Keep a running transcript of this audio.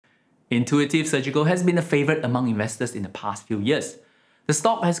Intuitive Surgical has been a favorite among investors in the past few years. The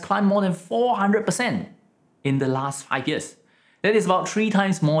stock has climbed more than 400% in the last 5 years. That is about 3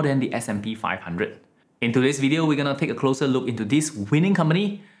 times more than the S&P 500. In today's video, we're going to take a closer look into this winning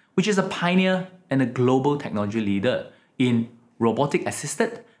company, which is a pioneer and a global technology leader in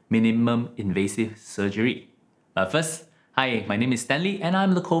robotic-assisted minimum invasive surgery. But first, hi, my name is Stanley and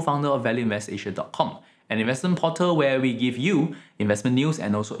I'm the co-founder of valueinvestasia.com, an investment portal where we give you investment news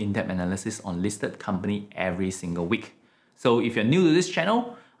and also in-depth analysis on listed company every single week. So if you're new to this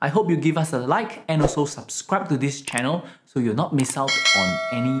channel, I hope you give us a like and also subscribe to this channel so you'll not miss out on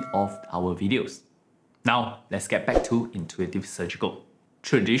any of our videos. Now, let's get back to Intuitive Surgical.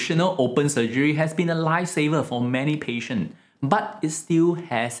 Traditional open surgery has been a lifesaver for many patients, but it still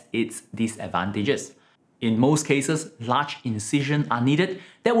has its disadvantages. In most cases, large incisions are needed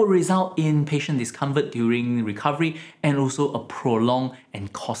that will result in patient discomfort during recovery and also a prolonged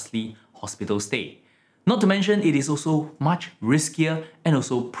and costly hospital stay. Not to mention, it is also much riskier and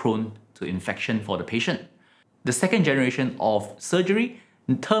also prone to infection for the patient. The second generation of surgery,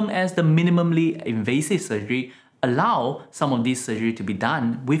 termed as the minimally invasive surgery, allow some of these surgery to be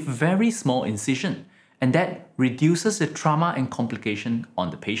done with very small incision, and that reduces the trauma and complication on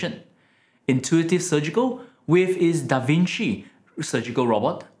the patient. Intuitive Surgical, with its Da Vinci surgical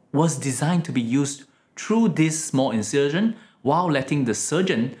robot, was designed to be used through this small incision while letting the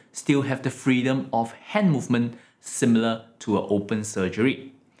surgeon still have the freedom of hand movement similar to an open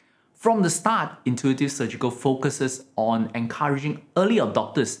surgery. From the start, Intuitive Surgical focuses on encouraging early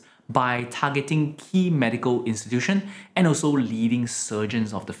adopters by targeting key medical institutions and also leading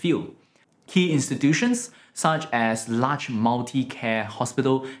surgeons of the field. Key institutions such as large multi-care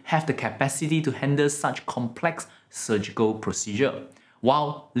hospitals have the capacity to handle such complex surgical procedure,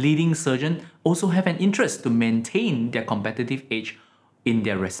 while leading surgeons also have an interest to maintain their competitive edge in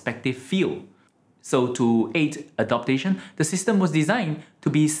their respective field. So to aid adoption, the system was designed to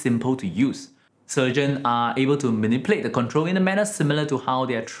be simple to use. Surgeons are able to manipulate the control in a manner similar to how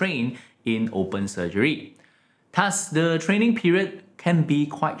they are trained in open surgery. Thus, the training period can be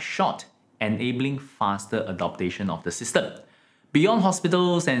quite short, enabling faster adoption of the system. Beyond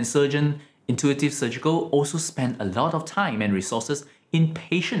hospitals and surgeons, Intuitive Surgical also spend a lot of time and resources in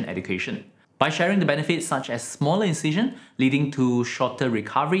patient education. By sharing the benefits such as smaller incision leading to shorter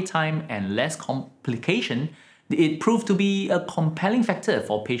recovery time and less complication, it proved to be a compelling factor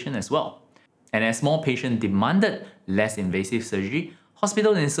for patients as well. And as more patients demanded less invasive surgery,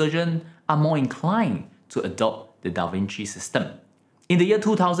 hospitals and surgeons are more inclined to adopt the Da Vinci system. In the year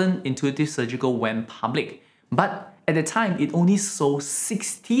 2000, Intuitive Surgical went public, but at the time it only sold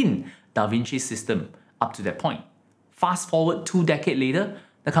 16 Da Vinci systems up to that point. Fast forward 2 decades later,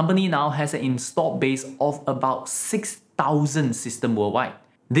 the company now has an installed base of about 6,000 systems worldwide.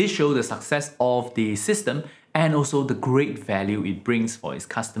 This shows the success of the system and also the great value it brings for its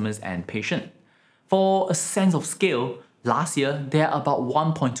customers and patients. For a sense of scale, last year there are about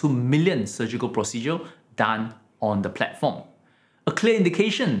 1.2 million surgical procedures done on the platform. A clear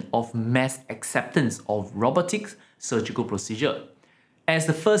indication of mass acceptance of robotics surgical procedure. As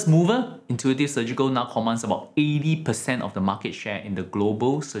the first mover, Intuitive Surgical now commands about 80% of the market share in the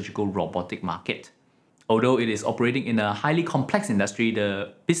global surgical robotic market. Although it is operating in a highly complex industry,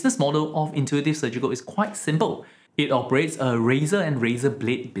 the business model of Intuitive Surgical is quite simple. It operates a razor and razor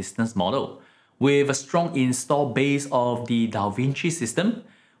blade business model. With a strong install base of the Da Vinci system,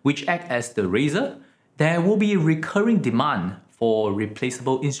 which act as the razor, there will be recurring demand for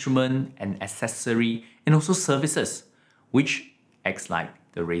replaceable instrument and accessory and also services, which acts like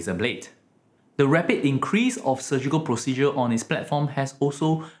the razor blade. The rapid increase of surgical procedure on its platform has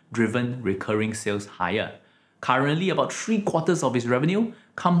also driven recurring sales higher. Currently, about 3/4 of its revenue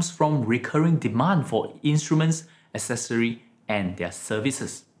comes from recurring demand for instruments, accessory, and their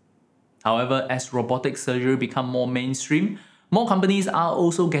services. However, as robotic surgery becomes more mainstream, more companies are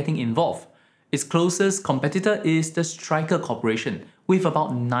also getting involved. Its closest competitor is the Stryker Corporation with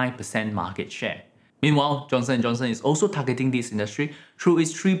about 9% market share. Meanwhile, Johnson & Johnson is also targeting this industry through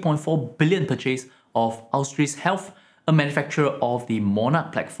its $3.4 billion purchase of Austri's Health, a manufacturer of the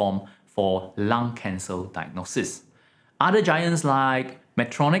Monarch platform for lung cancer diagnosis. Other giants like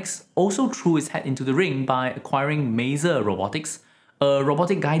Medtronic also threw its head into the ring by acquiring Maser Robotics, a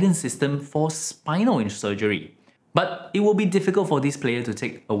robotic guidance system for spinal surgery. But it will be difficult for this player to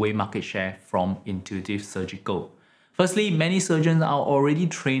take away market share from Intuitive Surgical. Firstly, many surgeons are already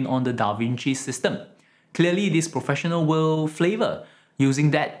trained on the Da Vinci system. Clearly, this professional will flavor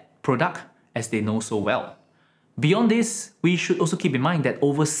using that product as they know so well. Beyond this, we should also keep in mind that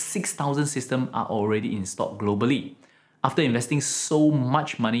over 6,000 systems are already installed globally. After investing so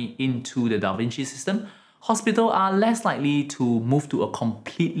much money into the Da Vinci system, hospitals are less likely to move to a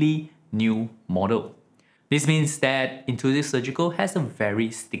completely new model. This means that Intuitive Surgical has a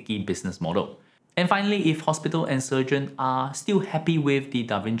very sticky business model. And finally, if hospital and surgeon are still happy with the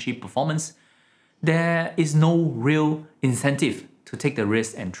Da Vinci performance, there is no real incentive to take the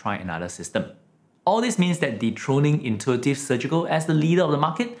risk and try another system. All this means that dethroning Intuitive Surgical as the leader of the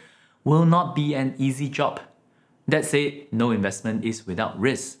market will not be an easy job. That said, no investment is without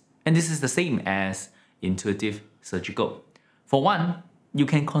risk, and this is the same as Intuitive Surgical. For one, you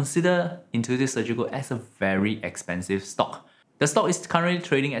can consider Intuitive Surgical as a very expensive stock. The stock is currently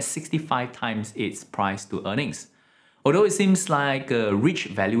trading at 65 times its price to earnings. Although it seems like a rich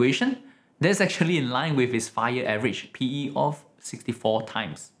valuation, that's actually in line with its 5-year average PE of 64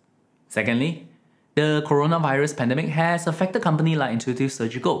 times. Secondly, the coronavirus pandemic has affected companies like Intuitive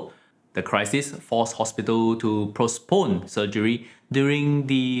Surgical. The crisis forced hospitals to postpone surgery during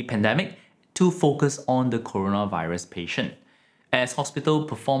the pandemic to focus on the coronavirus patient. As hospitals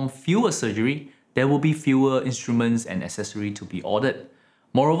perform fewer surgery, there will be fewer instruments and accessories to be ordered.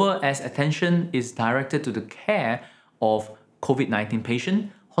 Moreover, as attention is directed to the care of COVID-19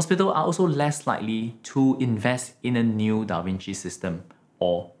 patients, hospitals are also less likely to invest in a new Da Vinci system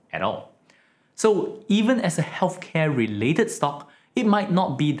or at all. So even as a healthcare related stock, it might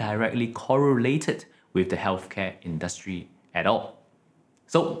not be directly correlated with the healthcare industry at all.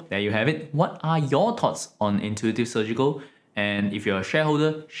 So there you have it. What are your thoughts on Intuitive Surgical? And if you're a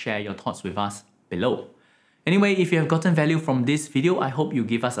shareholder, share your thoughts with us below. Anyway, if you have gotten value from this video, I hope you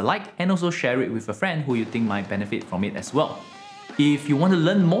give us a like and also share it with a friend who you think might benefit from it as well. If you want to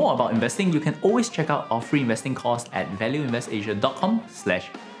learn more about investing, you can always check out our free investing course at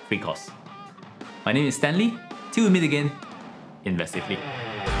valueinvestasia.com/free course. My name is Stanley. Till we meet again, investively.